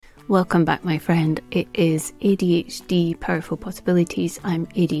Welcome back, my friend. It is ADHD Powerful Possibilities. I'm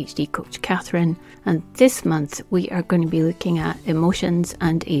ADHD coach Catherine, and this month we are going to be looking at emotions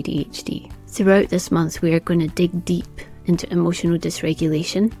and ADHD. Throughout this month we are going to dig deep into emotional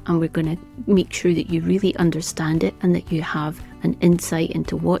dysregulation, and we're going to make sure that you really understand it and that you have an insight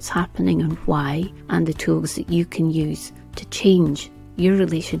into what's happening and why, and the tools that you can use to change your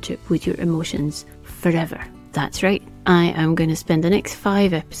relationship with your emotions forever. That's right. I am going to spend the next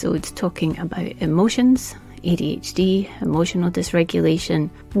 5 episodes talking about emotions, ADHD, emotional dysregulation,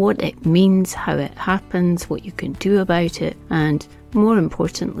 what it means, how it happens, what you can do about it, and more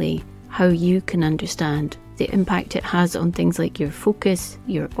importantly, how you can understand the impact it has on things like your focus,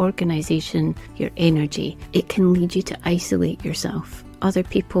 your organisation, your energy. It can lead you to isolate yourself. Other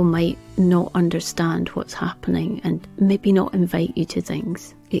people might not understand what's happening and maybe not invite you to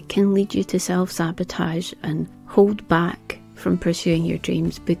things. It can lead you to self-sabotage and hold back from pursuing your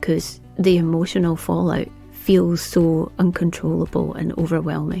dreams because the emotional fallout feels so uncontrollable and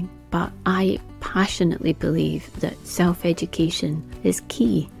overwhelming. But I passionately believe that self-education is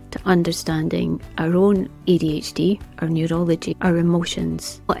key to understanding our own ADHD, our neurology, our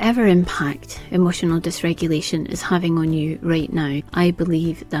emotions. Whatever impact emotional dysregulation is having on you right now, I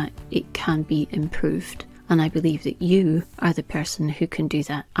believe that it can be improved. And I believe that you are the person who can do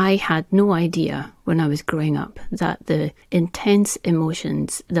that. I had no idea when I was growing up that the intense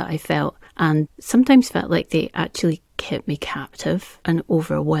emotions that I felt, and sometimes felt like they actually kept me captive and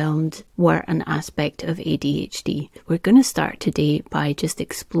overwhelmed, were an aspect of ADHD. We're going to start today by just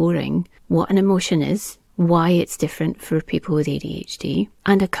exploring what an emotion is, why it's different for people with ADHD,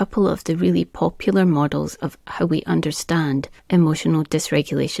 and a couple of the really popular models of how we understand emotional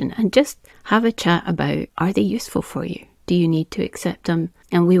dysregulation, and just have a chat about, are they useful for you? Do you need to accept them?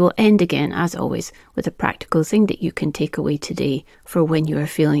 And we will end again, as always, with a practical thing that you can take away today for when you are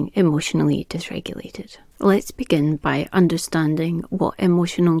feeling emotionally dysregulated. Let's begin by understanding what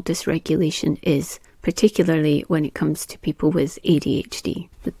emotional dysregulation is, particularly when it comes to people with ADHD.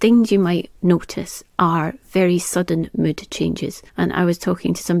 The things you might notice are very sudden mood changes. And I was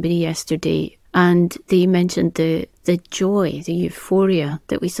talking to somebody yesterday and they mentioned the joy, the euphoria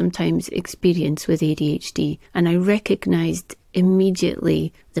that we sometimes experience with ADHD. And I recognised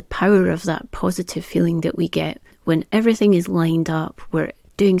immediately the power of that positive feeling that we get when everything is lined up. We're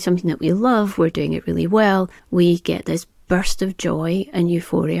doing something that we love, we're doing it really well, we get this burst of joy and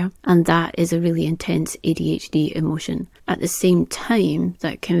euphoria, and that is a really intense ADHD emotion. At the same time,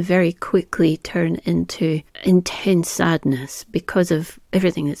 that can very quickly turn into intense sadness because of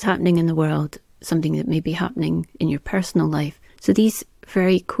everything that's happening in the world, something that may be happening in your personal life. So these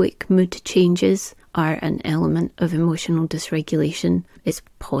very quick mood changes are an element of emotional dysregulation. It's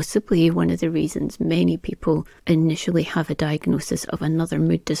possibly one of the reasons many people initially have a diagnosis of another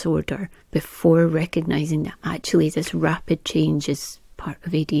mood disorder before recognising that actually this rapid change is part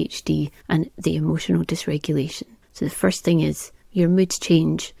of ADHD and the emotional dysregulation. So the first thing is your moods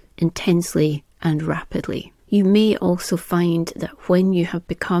change intensely and rapidly. You may also find that when you have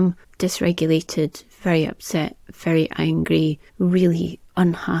become dysregulated, very upset, very angry, really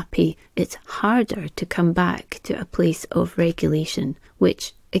unhappy, it's harder to come back to a place of regulation,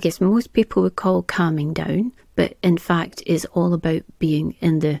 which I guess most people would call calming down, but in fact is all about being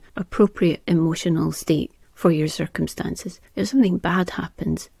in the appropriate emotional state for your circumstances. If something bad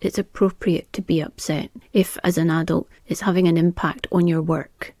happens, it's appropriate to be upset. If as an adult it's having an impact on your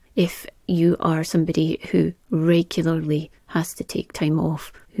work, if you are somebody who regularly has to take time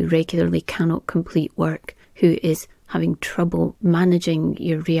off, who regularly cannot complete work, who is having trouble managing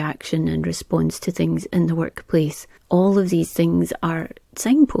your reaction and response to things in the workplace, all of these things are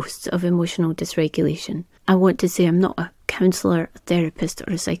signposts of emotional dysregulation. I want to say I'm not a counsellor, a therapist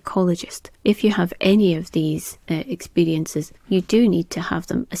or a psychologist. If you have any of these experiences, you do need to have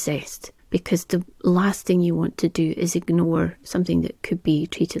them assessed, because the last thing you want to do is ignore something that could be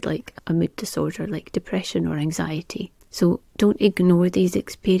treated like a mood disorder, like depression or anxiety. So don't ignore these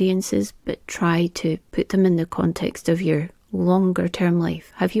experiences, but try to put them in the context of your longer term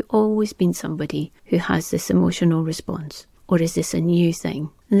life. Have you always been somebody who has this emotional response? Or is this a new thing?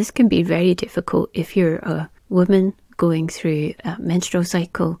 And this can be very difficult if you're a woman going through a menstrual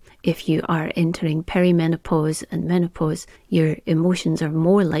cycle. If you are entering perimenopause and menopause, your emotions are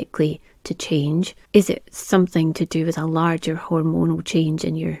more likely to change. Is it something to do with a larger hormonal change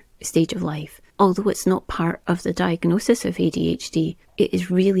in your stage of life? Although it's not part of the diagnosis of ADHD, it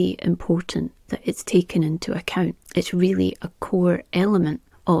is really important that it's taken into account. It's really a core element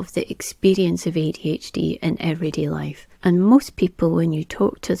of the experience of ADHD in everyday life. And most people, when you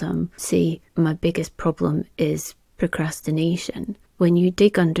talk to them, say, my biggest problem is procrastination. when you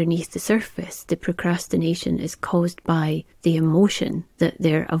dig underneath the surface, the procrastination is caused by the emotion that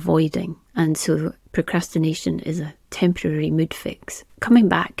they're avoiding. And so procrastination is a temporary mood fix. Coming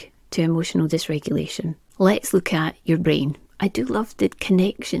back to emotional dysregulation, let's look at your brain. I do love the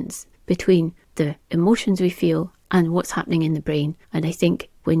connections between the emotions we feel and what's happening in the brain. And I think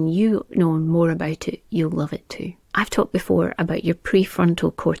when you know more about it, you'll love it too. I've talked before about your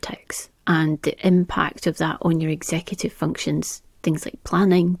prefrontal cortex and the impact of that on your executive functions. Things like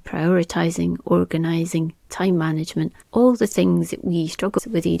planning, prioritising, organising, time management, all the things that we struggle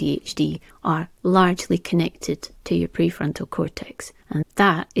with ADHD are largely connected to your prefrontal cortex. And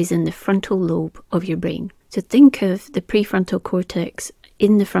that is in the frontal lobe of your brain. So think of the prefrontal cortex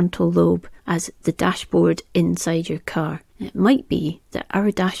in the frontal lobe as the dashboard inside your car. It might be that our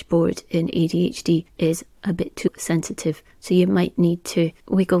dashboard in ADHD is a bit too sensitive, so you might need to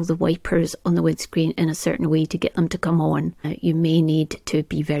wiggle the wipers on the windscreen in a certain way to get them to come on. You may need to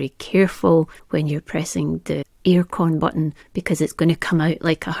be very careful when you're pressing the aircon button because it's going to come out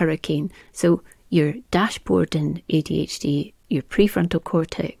like a hurricane. So your dashboard in ADHD, your prefrontal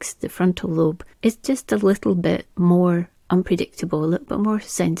cortex, the frontal lobe, is just a little bit more unpredictable, a little bit more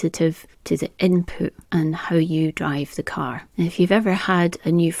sensitive to the input and how you drive the car. And if you've ever had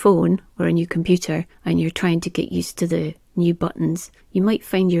a new phone or a new computer and you're trying to get used to the new buttons, you might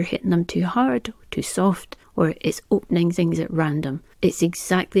find you're hitting them too hard, or too soft, or it's opening things at random. It's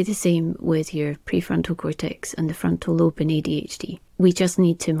exactly the same with your prefrontal cortex and the frontal lobe in ADHD. We just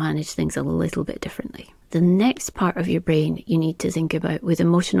need to manage things a little bit differently. The next part of your brain you need to think about with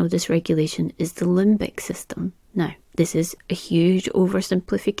emotional dysregulation is the limbic system. Now, this is a huge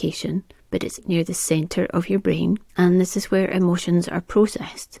oversimplification, but it's near the centre of your brain, and this is where emotions are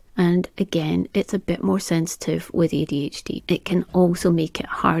processed. And again, it's a bit more sensitive with ADHD. It can also make it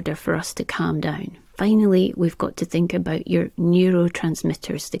harder for us to calm down. Finally, we've got to think about your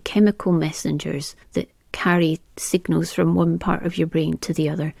neurotransmitters, the chemical messengers that carry signals from one part of your brain to the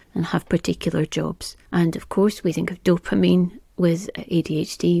other and have particular jobs. And of course, we think of dopamine with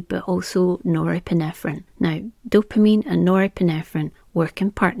ADHD, but also norepinephrine. Now, dopamine and norepinephrine work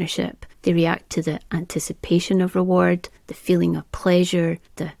in partnership. They react to the anticipation of reward, the feeling of pleasure,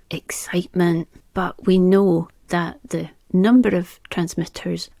 the excitement. But we know that the number of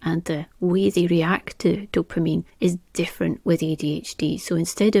transmitters and the way they react to dopamine is different with ADHD. So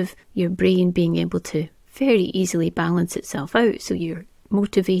instead of your brain being able to very easily balance itself out, so you're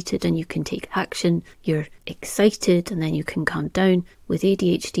motivated and you can take action, you're excited and then you can calm down. With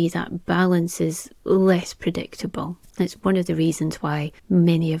ADHD, that balance is less predictable. It's one of the reasons why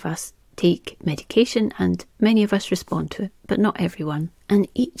many of us take medication and many of us respond to it, but not everyone. And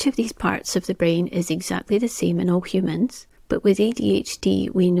each of these parts of the brain is exactly the same in all humans, but with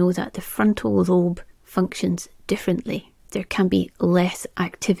ADHD we know that the frontal lobe functions differently. There can be less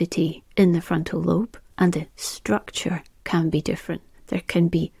activity in the frontal lobe and the structure can be different. There can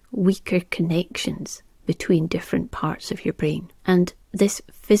be weaker connections between different parts of your brain. And this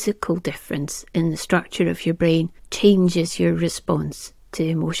physical difference in the structure of your brain changes your response to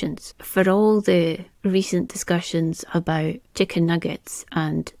emotions. For all the recent discussions about chicken nuggets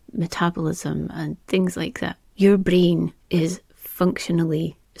and metabolism and things like that, your brain is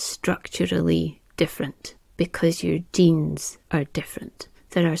functionally, structurally different because your genes are different.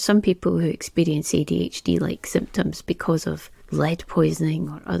 There are some people who experience ADHD-like symptoms because of lead poisoning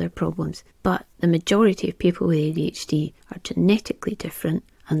or other problems, but the majority of people with ADHD are genetically different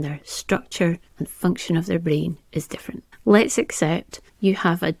and their structure and function of their brain is different. Let's accept you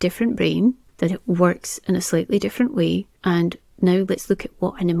have a different brain, that it works in a slightly different way, and now let's look at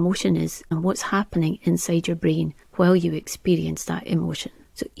what an emotion is and what's happening inside your brain while you experience that emotion.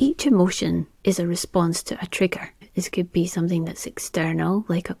 So each emotion is a response to a trigger. This could be something that's external,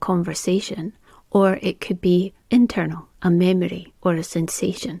 like a conversation, or it could be internal, a memory or a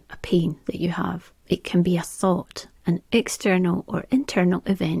sensation, a pain that you have. It can be a thought. An external or internal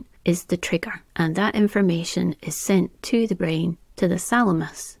event is the trigger, and that information is sent to the brain, to the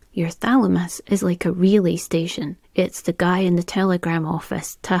thalamus. Your thalamus is like a relay station. It's the guy in the telegram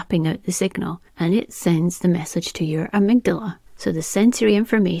office tapping out the signal, and it sends the message to your amygdala. So the sensory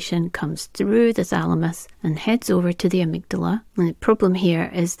information comes through the thalamus and heads over to the amygdala. And the problem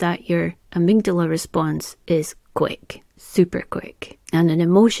here is that your amygdala response is quick, super quick. And an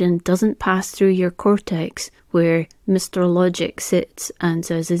emotion doesn't pass through your cortex where Mr. Logic sits and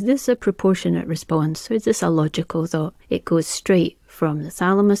says, is this a proportionate response? Or is this a logical thought? It goes straight from the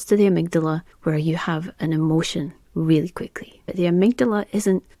thalamus to the amygdala where you have an emotion really quickly. But the amygdala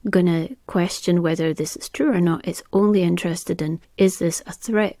isn't going to question whether this is true or not. It's only interested in, is this a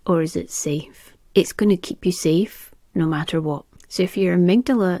threat or is it safe? It's going to keep you safe no matter what. So if your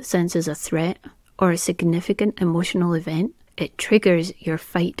amygdala senses a threat or a significant emotional event, it triggers your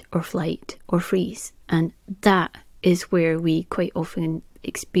fight or flight or freeze. And that is where we quite often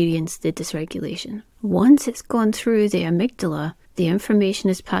experience the dysregulation. Once it's gone through the amygdala, the information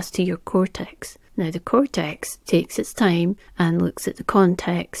is passed to your cortex. Now, the cortex takes its time and looks at the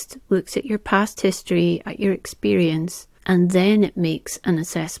context, looks at your past history, at your experience, and then it makes an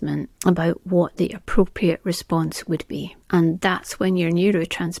assessment about what the appropriate response would be. And that's when your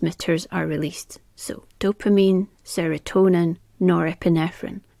neurotransmitters are released. So dopamine, serotonin,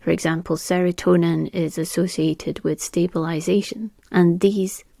 norepinephrine. For example, serotonin is associated with stabilization, and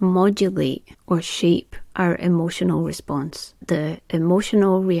these modulate or shape our emotional response. The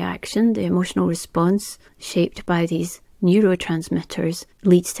emotional reaction, the emotional response shaped by these neurotransmitters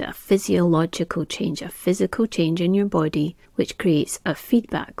leads to a physiological change, a physical change in your body, which creates a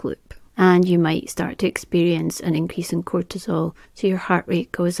feedback loop. And you might start to experience an increase in cortisol, so your heart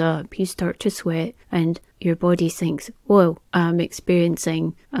rate goes up, you start to sweat, and your body thinks, whoa, I'm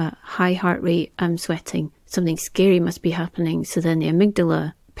experiencing a high heart rate, I'm sweating, something scary must be happening. So then the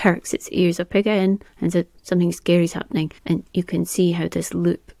amygdala perks its ears up again and says something scary is happening. And you can see how this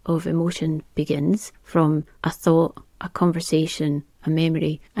loop of emotion begins from a thought, a conversation, a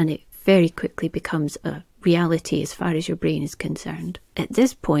memory, and it very quickly becomes a reality as far as your brain is concerned. At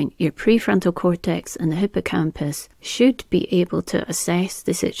this point, your prefrontal cortex and the hippocampus should be able to assess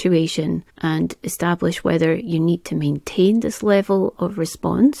the situation and establish whether you need to maintain this level of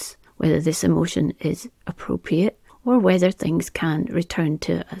response, whether this emotion is appropriate, or whether things can return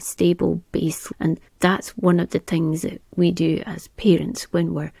to a stable base. And that's one of the things that we do as parents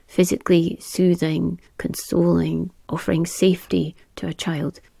when we're physically soothing, consoling, offering safety to a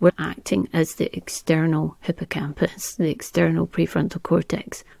child. We're acting as the external hippocampus, the external prefrontal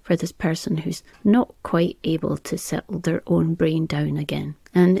cortex for this person who's not quite able to settle their own brain down again.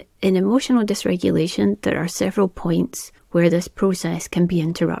 And in emotional dysregulation, there are several points where this process can be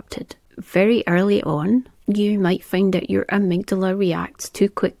interrupted. Very early on, you might find that your amygdala reacts too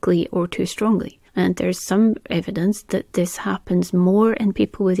quickly or too strongly. And there's some evidence that this happens more in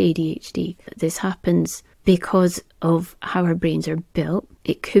people with ADHD. This happens because of how our brains are built.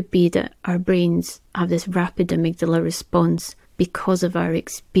 It could be that our brains have this rapid amygdala response because of our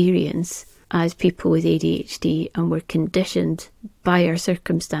experience as people with ADHD, and we're conditioned by our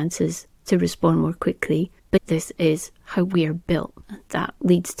circumstances to respond more quickly. But this is how we are built. That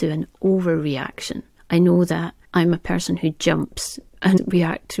leads to an overreaction. I know that I'm a person who jumps and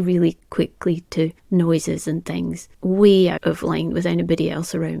reacts really quickly to noises and things, way out of line with anybody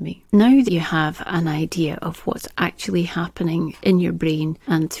else around me. Now that you have an idea of what's actually happening in your brain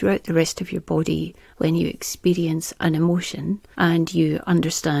and throughout the rest of your body when you experience an emotion, and you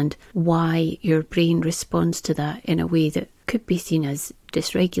understand why your brain responds to that in a way that could be seen as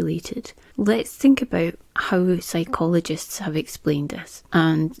dysregulated, let's think about how psychologists have explained this.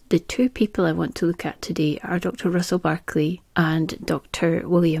 And the two people I want to look at today are Dr. Russell Barkley and Dr.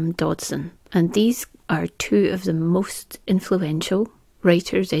 William Dodson. And these are two of the most influential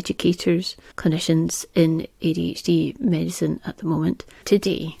writers, educators, clinicians in ADHD medicine at the moment.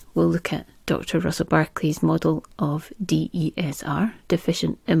 Today, we'll look at Dr. Russell Barkley's model of DESR,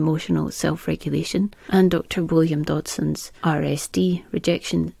 Deficient Emotional Self-Regulation, and Dr. William Dodson's RSD,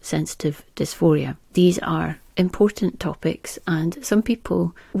 Rejection Sensitive Dysphoria. These are important topics, and some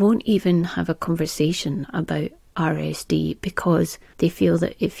people won't even have a conversation about RSD because they feel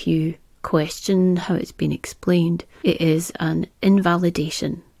that if you question how it's been explained, it is an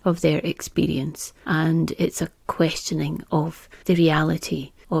invalidation of their experience, and it's a questioning of the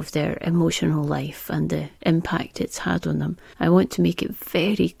reality of their emotional life and the impact it's had on them. I want to make it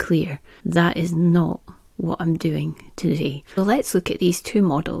very clear that is not what I'm doing today. So let's look at these two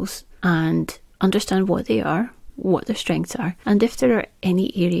models and understand what they are, what their strengths are, and if there are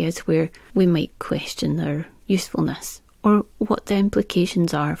any areas where we might question their usefulness or what the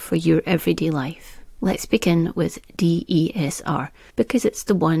implications are for your everyday life. Let's begin with DESR because it's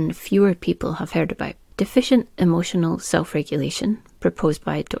the one fewer people have heard about. Deficient Emotional Self-Regulation, proposed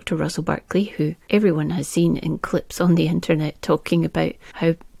by Dr. Russell Barkley, who everyone has seen in clips on the internet talking about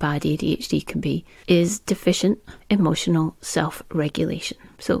how bad ADHD can be, is deficient emotional self-regulation.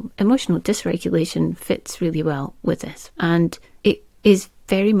 So emotional dysregulation fits really well with this. And it is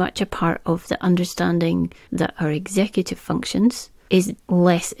very much a part of the understanding that our executive functions is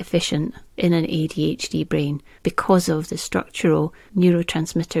less efficient in an ADHD brain because of the structural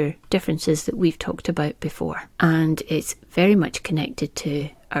neurotransmitter differences that we've talked about before. And it's very much connected to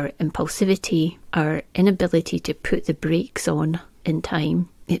our impulsivity, our inability to put the brakes on in time.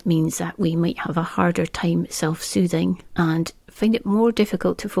 It means that we might have a harder time self-soothing and find it more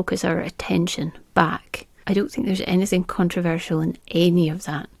difficult to focus our attention back. I don't think there's anything controversial in any of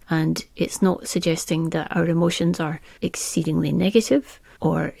that. And it's not suggesting that our emotions are exceedingly negative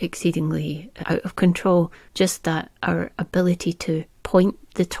or exceedingly out of control, just that our ability to point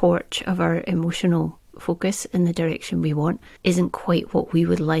the torch of our emotional focus in the direction we want isn't quite what we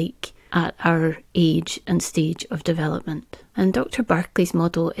would like at our age and stage of development. And Dr. Barkley's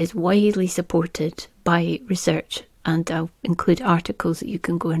model is widely supported by research, and I'll include articles that you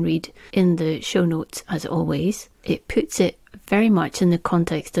can go and read in the show notes as always. It puts it very much in the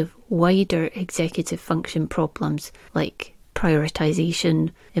context of wider executive function problems like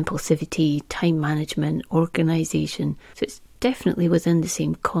prioritization, impulsivity, time management, organisation. So it's definitely within the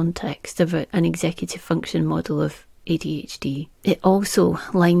same context of an executive function model of ADHD. It also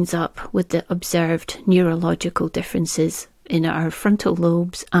lines up with the observed neurological differences in our frontal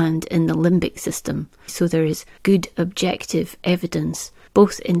lobes and in the limbic system. So there is good objective evidence,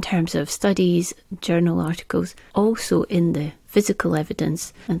 both in terms of studies, journal articles, also in the physical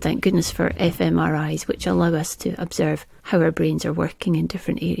evidence, and thank goodness for fMRIs, which allow us to observe how our brains are working in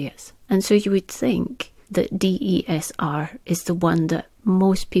different areas. And so you would think that DESR is the one that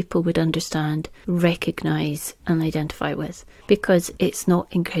most people would understand, recognise and identify with, because it's not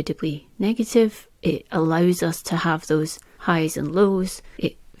incredibly negative. It allows us to have those highs and lows.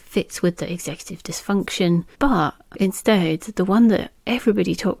 It fits with the executive dysfunction. But instead, the one that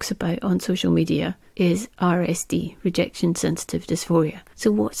everybody talks about on social media is RSD, rejection sensitive dysphoria.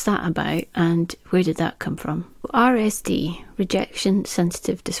 So what's that about and where did that come from? RSD, rejection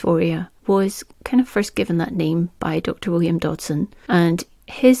sensitive dysphoria, was kind of first given that name by Dr. William Dodson, and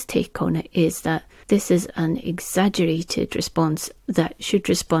his take on it is that this is an exaggerated response that should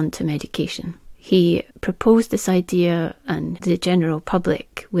respond to medication. He proposed this idea, and the general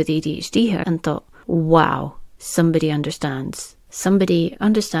public with ADHD heard and thought, wow, somebody understands. Somebody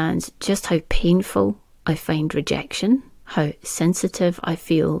understands just how painful I find rejection, how sensitive I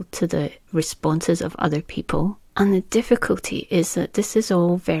feel to the responses of other people. And the difficulty is that this is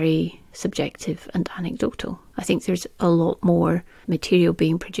all very subjective and anecdotal. I think there's a lot more material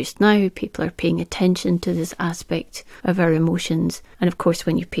being produced now. People are paying attention to this aspect of our emotions. And of course,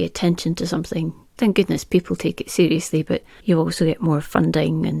 when you pay attention to something, thank goodness people take it seriously, but you also get more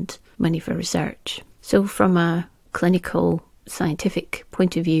funding and money for research. So from a clinical scientific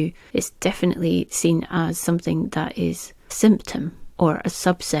point of view, it's definitely seen as something that is a symptom or a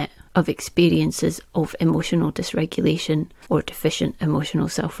subset of experiences of emotional dysregulation or deficient emotional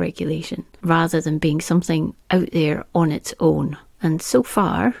self-regulation, rather than being something out there on its own. And so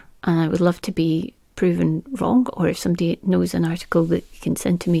far, and I would love to be proven wrong, or if somebody knows an article that you can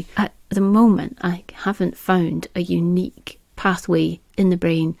send to me, at the moment I haven't found a unique pathway in the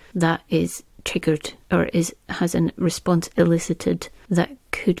brain that is triggered or has a response elicited that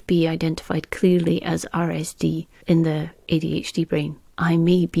could be identified clearly as RSD in the ADHD brain. I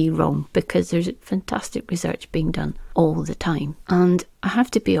may be wrong, because there's fantastic research being done all the time. And I have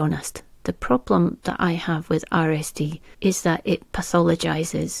to be honest, the problem that I have with RSD is that it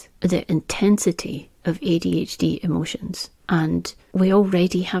pathologizes the intensity of ADHD emotions. And we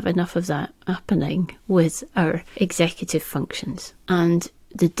already have enough of that happening with our executive functions. And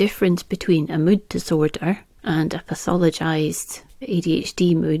the difference between a mood disorder and a pathologized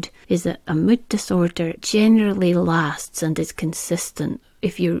ADHD mood is that a mood disorder generally lasts and is consistent.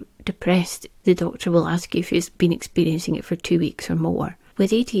 If you're depressed, the doctor will ask you if you've been experiencing it for 2 weeks or more.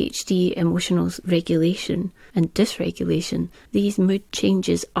 With ADHD emotional regulation and dysregulation, these mood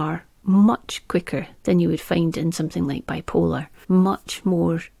changes are much quicker than you would find in something like bipolar, much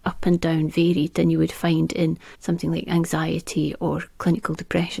more up and down varied than you would find in something like anxiety or clinical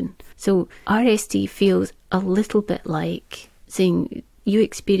depression. So RSD feels a little bit like saying you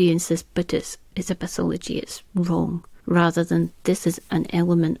experience this, but it's a pathology, it's wrong, rather than this is an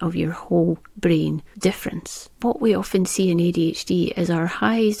element of your whole brain difference. What we often see in ADHD is our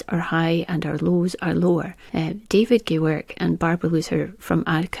highs are high and our lows are lower. David Gewerk and Barbara Luther from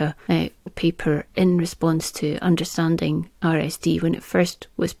ADCA paper in response to understanding RSD when it first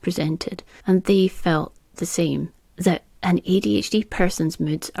was presented, and they felt the same, that an ADHD person's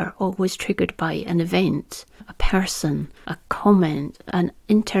moods are always triggered by an event, a person, a comment, an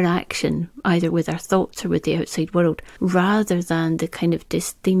interaction, either with our thoughts or with the outside world, rather than the kind of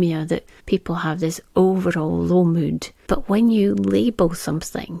dysthymia that people have, this overall low mood. But when you label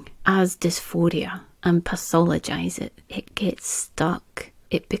something as dysphoria and pathologize it, it gets stuck.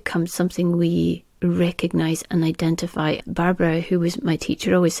 It becomes something we recognise and identify. Barbara, who was my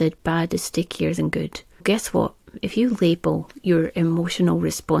teacher, always said bad is stickier than good. Guess what? if you label your emotional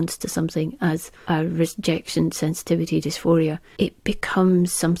response to something as a rejection sensitivity dysphoria, it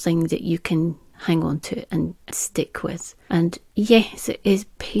becomes something that you can hang on to and stick with. And yes, it is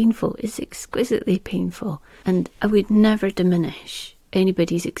painful. It's exquisitely painful. And I would never diminish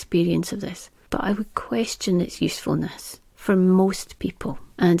anybody's experience of this, but I would question its usefulness for most people.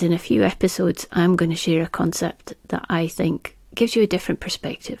 And in a few episodes, I'm going to share a concept that I think gives you a different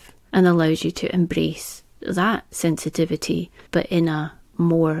perspective and allows you to embrace that sensitivity, but in a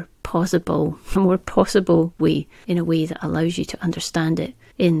more possible way, in a way that allows you to understand it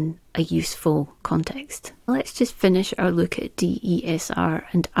in a useful context. Let's just finish our look at DESR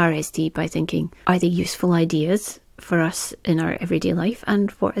and RSD by thinking, are they useful ideas for us in our everyday life,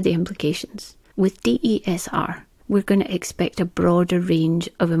 and what are the implications? With DESR, we're going to expect a broader range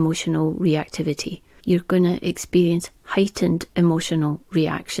of emotional reactivity. You're going to experience heightened emotional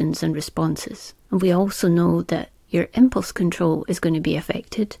reactions and responses. And we also know that your impulse control is going to be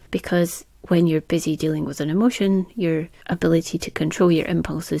affected, because when you're busy dealing with an emotion, your ability to control your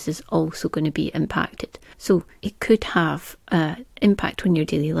impulses is also going to be impacted. So it could have an impact on your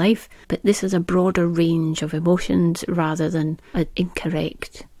daily life, but this is a broader range of emotions rather than an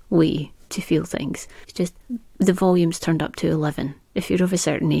incorrect way to feel things. It's just the volume's turned up to 11. If you're of a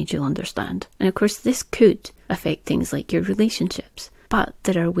certain age, you'll understand. And of course, this could affect things like your relationships, but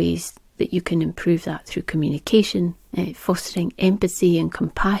there are ways that you can improve that through communication, fostering empathy and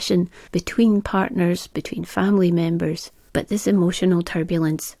compassion between partners, between family members. But this emotional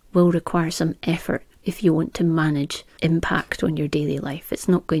turbulence will require some effort if you want to manage impact on your daily life. It's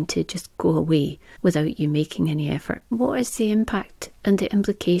not going to just go away without you making any effort. What is the impact and the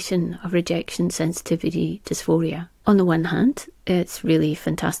implication of rejection sensitivity dysphoria? On the one hand, it's really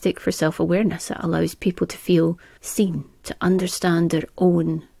fantastic for self-awareness. It allows people to feel seen, to understand their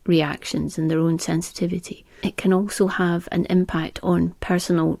own reactions and their own sensitivity. It can also have an impact on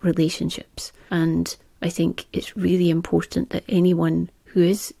personal relationships. And I think it's really important that anyone who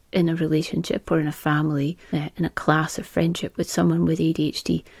is in a relationship or in a family, in a class of friendship with someone with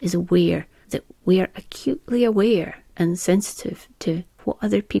ADHD, is aware that we are acutely aware and sensitive to what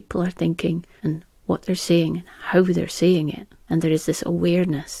other people are thinking and what they're saying and how they're saying it. And there is this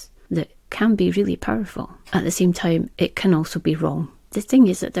awareness that can be really powerful. At the same time, it can also be wrong. The thing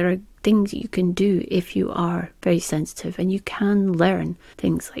is that there are things you can do if you are very sensitive, and you can learn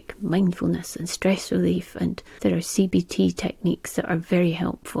things like mindfulness and stress relief, and there are CBT techniques that are very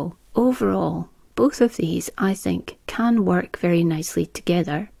helpful. Overall, both of these, I think, can work very nicely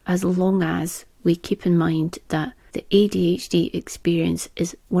together as long as we keep in mind that the ADHD experience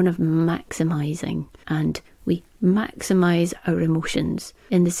is one of maximising, and we maximise our emotions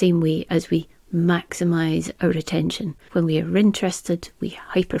in the same way as we maximise our attention. When we are interested, we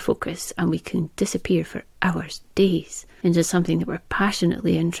hyper-focus and we can disappear for hours, days, into something that we're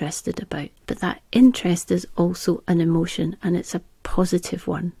passionately interested about. But that interest is also an emotion, and it's a positive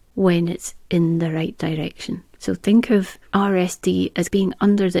one when it's in the right direction. So think of RSD as being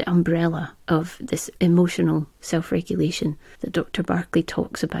under the umbrella of this emotional self-regulation that Dr. Barkley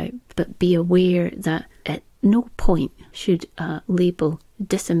talks about. But be aware that at no point should a label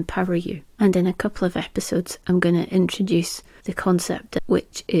disempower you. And in a couple of episodes, I'm going to introduce the concept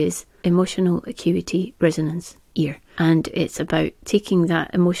which is emotional acuity resonance ear. And it's about taking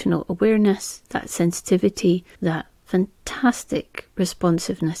that emotional awareness, that sensitivity, that fantastic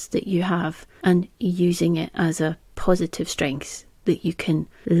responsiveness that you have, and using it as a positive strength that you can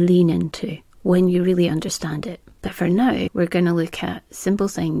lean into when you really understand it. But for now, we're going to look at simple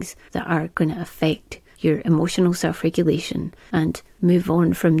things that are going to affect your emotional self-regulation and move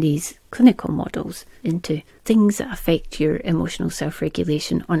on from these clinical models into things that affect your emotional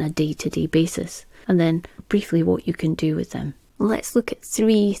self-regulation on a day-to-day basis, and then briefly what you can do with them. Let's look at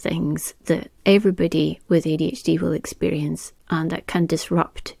 3 things that everybody with ADHD will experience and that can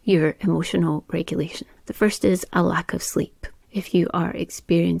disrupt your emotional regulation. The first is a lack of sleep. If you are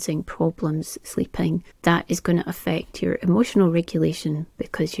experiencing problems sleeping, that is going to affect your emotional regulation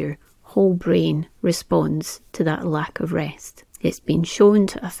because your whole brain responds to that lack of rest. It's been shown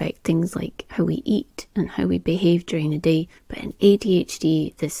to affect things like how we eat and how we behave during the day, but in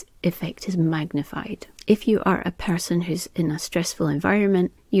ADHD, this effect is magnified. If you are a person who's in a stressful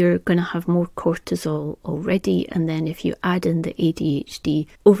environment, you're going to have more cortisol already, and then if you add in the ADHD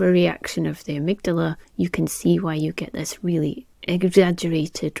overreaction of the amygdala, you can see why you get this really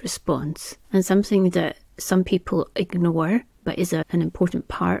exaggerated response. And something that some people ignore, but is an important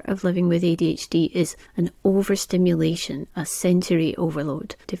part of living with ADHD, is an overstimulation, a sensory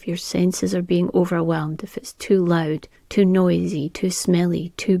overload. If your senses are being overwhelmed, if it's too loud, too noisy, too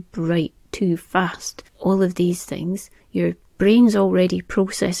smelly, too bright, too fast. All of these things, your brain's already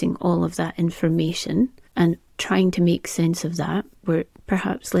processing all of that information and trying to make sense of that. We're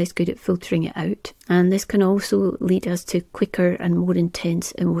perhaps less good at filtering it out. And this can also lead us to quicker and more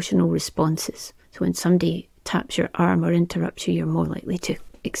intense emotional responses. So when somebody taps your arm or interrupts you, you're more likely to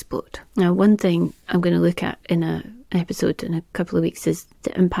explode. Now, one thing I'm going to look at in an episode in a couple of weeks is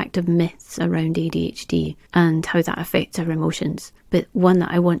the impact of myths around ADHD and how that affects our emotions. But one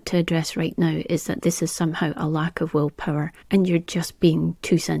that I want to address right now is that this is somehow a lack of willpower and you're just being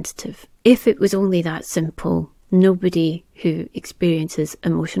too sensitive. If it was only that simple, nobody who experiences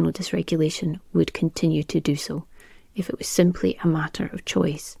emotional dysregulation would continue to do so. If it was simply a matter of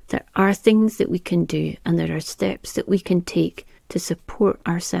choice. There are things that we can do and there are steps that we can take to support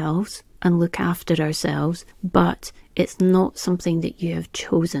ourselves and look after ourselves, but it's not something that you have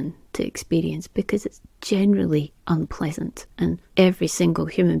chosen to experience because it's generally unpleasant, and every single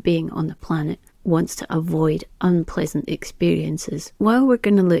human being on the planet wants to avoid unpleasant experiences. While we're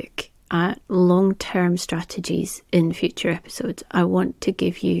going to look at long-term strategies in future episodes, I want to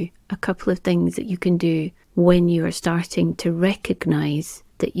give you a couple of things that you can do when you are starting to recognise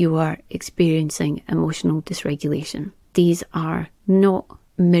that you are experiencing emotional dysregulation. These are not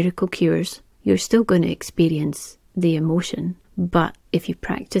miracle cures. You're still going to experience the emotion, but if you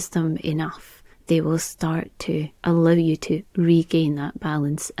practice them enough, they will start to allow you to regain that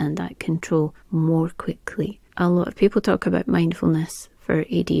balance and that control more quickly. A lot of people talk about mindfulness for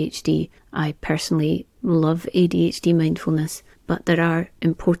ADHD. I personally love ADHD mindfulness, but there are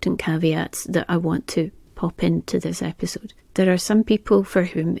important caveats that I want to pop into this episode. There are some people for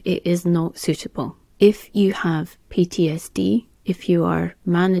whom it is not suitable. If you have PTSD, if you are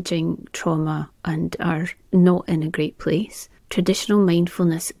managing trauma and are not in a great place, traditional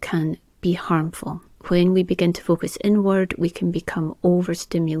mindfulness can be harmful. When we begin to focus inward, we can become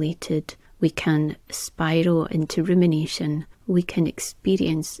overstimulated, we can spiral into rumination, we can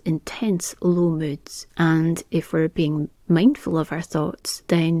experience intense low moods. And if we're being mindful of our thoughts,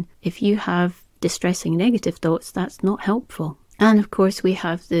 then if you have distressing negative thoughts, that's not helpful. And of course, we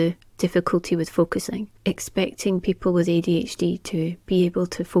have the difficulty with focusing. Expecting people with ADHD to be able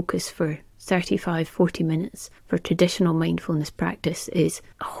to focus for 35-40 minutes for traditional mindfulness practice is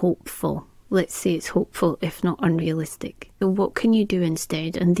hopeful. Let's say it's hopeful, if not unrealistic. So what can you do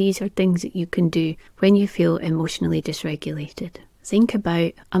instead? And these are things that you can do when you feel emotionally dysregulated. Think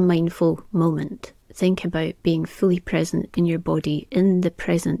about a mindful moment. Think about being fully present in your body in the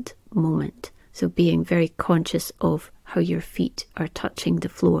present moment. So being very conscious of how your feet are touching the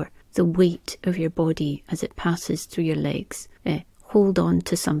floor, the weight of your body as it passes through your legs. Hold on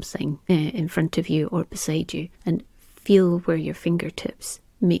to something in front of you or beside you and feel where your fingertips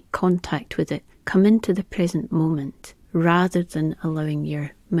make contact with it. Come into the present moment rather than allowing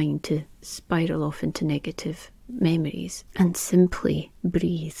your mind to spiral off into negative memories. And simply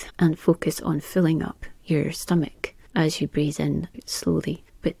breathe and focus on filling up your stomach as you breathe in slowly.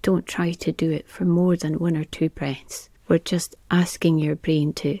 But don't try to do it for more than 1 or 2 breaths. We're just asking your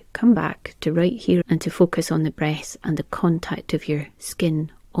brain to come back to right here and to focus on the breath and the contact of your skin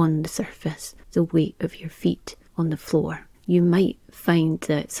on the surface, the weight of your feet on the floor. You might find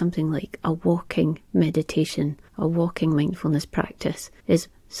that something like a walking meditation, a walking mindfulness practice is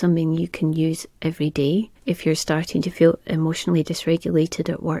something you can use every day. If you're starting to feel emotionally dysregulated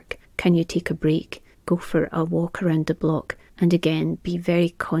at work, can you take a break, go for a walk around the block, and again be very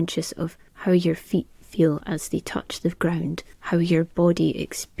conscious of how your feet feel as they touch the ground, how your body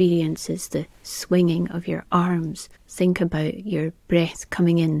experiences the swinging of your arms. Think about your breath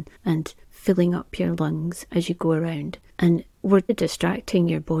coming in and filling up your lungs as you go around. And we're distracting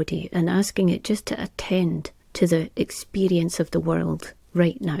your body and asking it just to attend to the experience of the world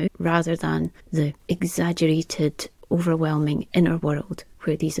right now, rather than the exaggerated, overwhelming inner world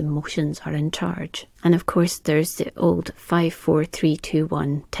where these emotions are in charge. And of course, there's the old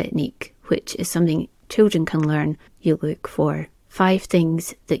 5-4-3-2-1 technique, which is something children can learn. You look for 5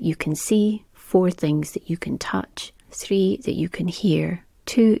 things that you can see, 4 things that you can touch, 3 that you can hear,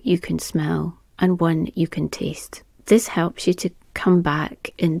 2 you can smell, and 1 you can taste. This helps you to come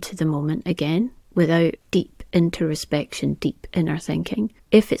back into the moment again without deep introspection, deep inner thinking.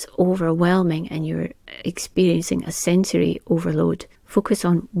 If it's overwhelming and you're experiencing a sensory overload, focus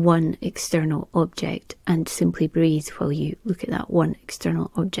on 1 external object and simply breathe while you look at that 1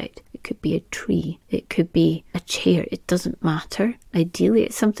 external object. It could be a tree, it could be a chair, it doesn't matter. Ideally,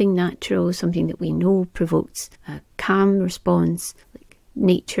 it's something natural, something that we know provokes a calm response, like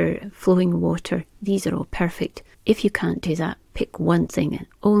nature, flowing water. These are all perfect. If you can't do that, pick 1 thing and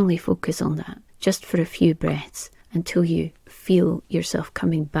only focus on that, just for a few breaths, until you feel yourself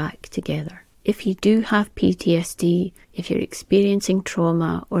coming back together. If you do have PTSD, if you're experiencing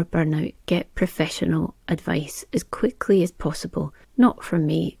trauma or burnout, get professional advice as quickly as possible. Not from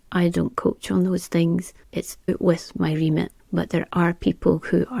me, I don't coach on those things, it's with my remit, but there are people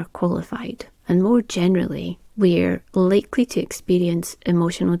who are qualified. And more generally, we're likely to experience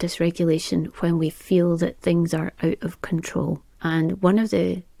emotional dysregulation when we feel that things are out of control. And one of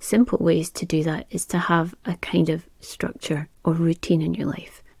the simple ways to do that is to have a kind of structure or routine in your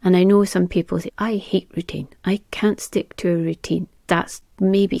life. And I know some people say, I hate routine. I can't stick to a routine. That's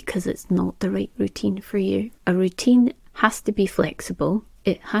maybe because it's not the right routine for you. A routine has to be flexible.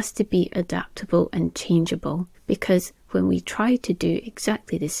 It has to be adaptable and changeable, because when we try to do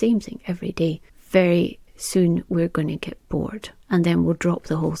exactly the same thing every day, very soon we're going to get bored and then we'll drop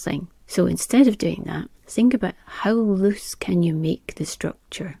the whole thing. So instead of doing that, think about how loose can you make the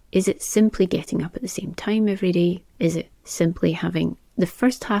structure? Is it simply getting up at the same time every day? Is it simply having the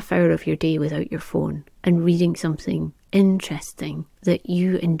first half hour of your day without your phone and reading something interesting that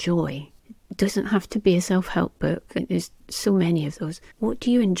you enjoy? It doesn't have to be a self-help book. There's so many of those. What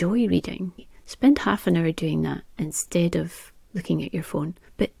do you enjoy reading? Spend half an hour doing that instead of looking at your phone.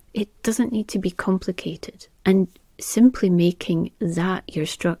 But it doesn't need to be complicated. And simply making that your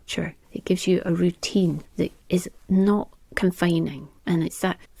structure, it gives you a routine that is not confining. And it's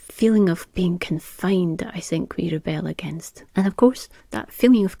that feeling of being confined that I think we rebel against. And of course, that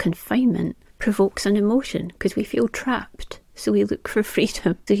feeling of confinement provokes an emotion because we feel trapped. So we look for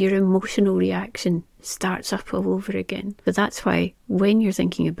freedom. So your emotional reaction starts up all over again. But that's why when you're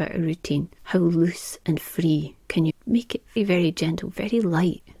thinking about a routine, how loose and free can you make it? Be very gentle, very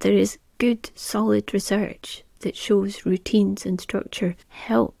light. There is good, solid research that shows routines and structure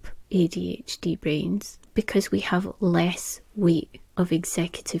help ADHD brains because we have less weight of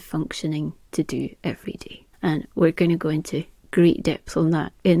executive functioning to do every day. And we're going to go into great depth on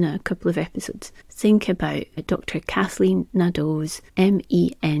that in a couple of episodes. Think about Dr. Kathleen Nadeau's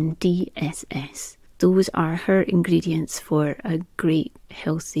MENDSS. Those are her ingredients for a great,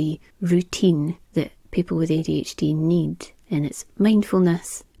 healthy routine that people with ADHD need. And it's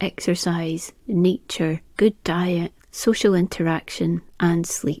mindfulness, exercise, nature, good diet, social interaction, and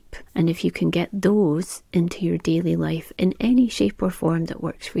sleep. And if you can get those into your daily life in any shape or form that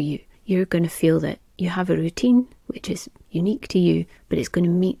works for you, you're going to feel that you have a routine which is unique to you, but it's going to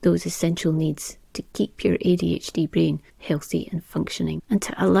meet those essential needs to keep your ADHD brain healthy and functioning. And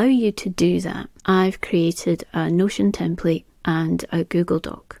to allow you to do that, I've created a Notion template and a Google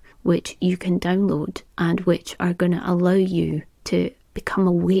Doc, which you can download and which are going to allow you to become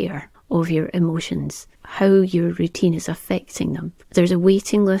aware of your emotions, how your routine is affecting them. There's a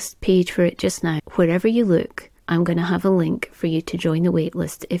waiting list page for it just now. Wherever you look, I'm going to have a link for you to join the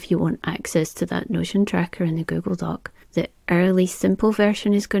waitlist if you want access to that Notion tracker in the Google Doc. The early simple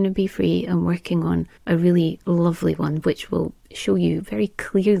version is going to be free. I'm working on a really lovely one which will show you very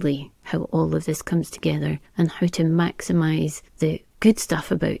clearly how all of this comes together and how to maximize the good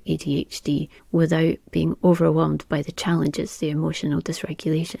stuff about ADHD without being overwhelmed by the challenges, the emotional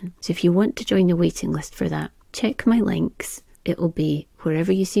dysregulation. So if you want to join the waiting list for that, check my links. It will be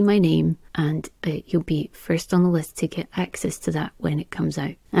wherever you see my name, and you'll be first on the list to get access to that when it comes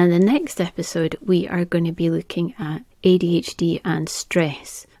out. And the next episode, we are going to be looking at ADHD and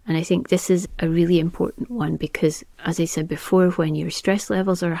stress. And I think this is a really important one because, as I said before, when your stress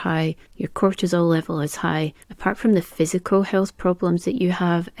levels are high, your cortisol level is high, apart from the physical health problems that you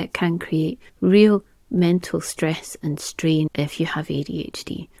have, it can create real mental stress and strain if you have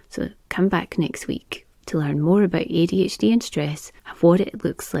ADHD. So come back next week to learn more about ADHD and stress, what it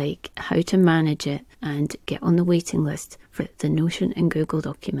looks like, how to manage it, and get on the waiting list for the Notion and Google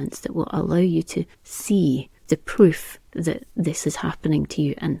documents that will allow you to see the proof that this is happening to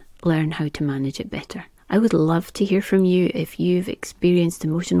you and learn how to manage it better. I would love to hear from you if you've experienced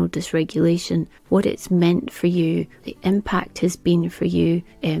emotional dysregulation, what it's meant for you, the impact has been for you.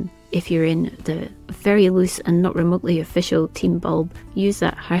 If you're in the very loose and not remotely official Team Bulb, use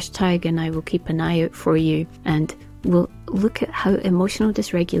that hashtag and I will keep an eye out for you. And we'll look at how emotional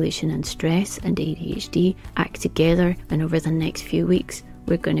dysregulation and stress and ADHD act together. And over the next few weeks,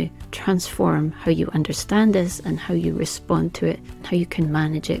 we're going to transform how you understand this and how you respond to it and how you can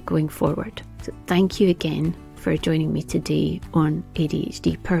manage it going forward. So thank you again for joining me today on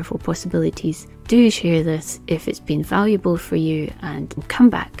ADHD Powerful Possibilities. Do share this if it's been valuable for you and come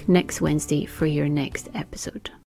back next Wednesday for your next episode.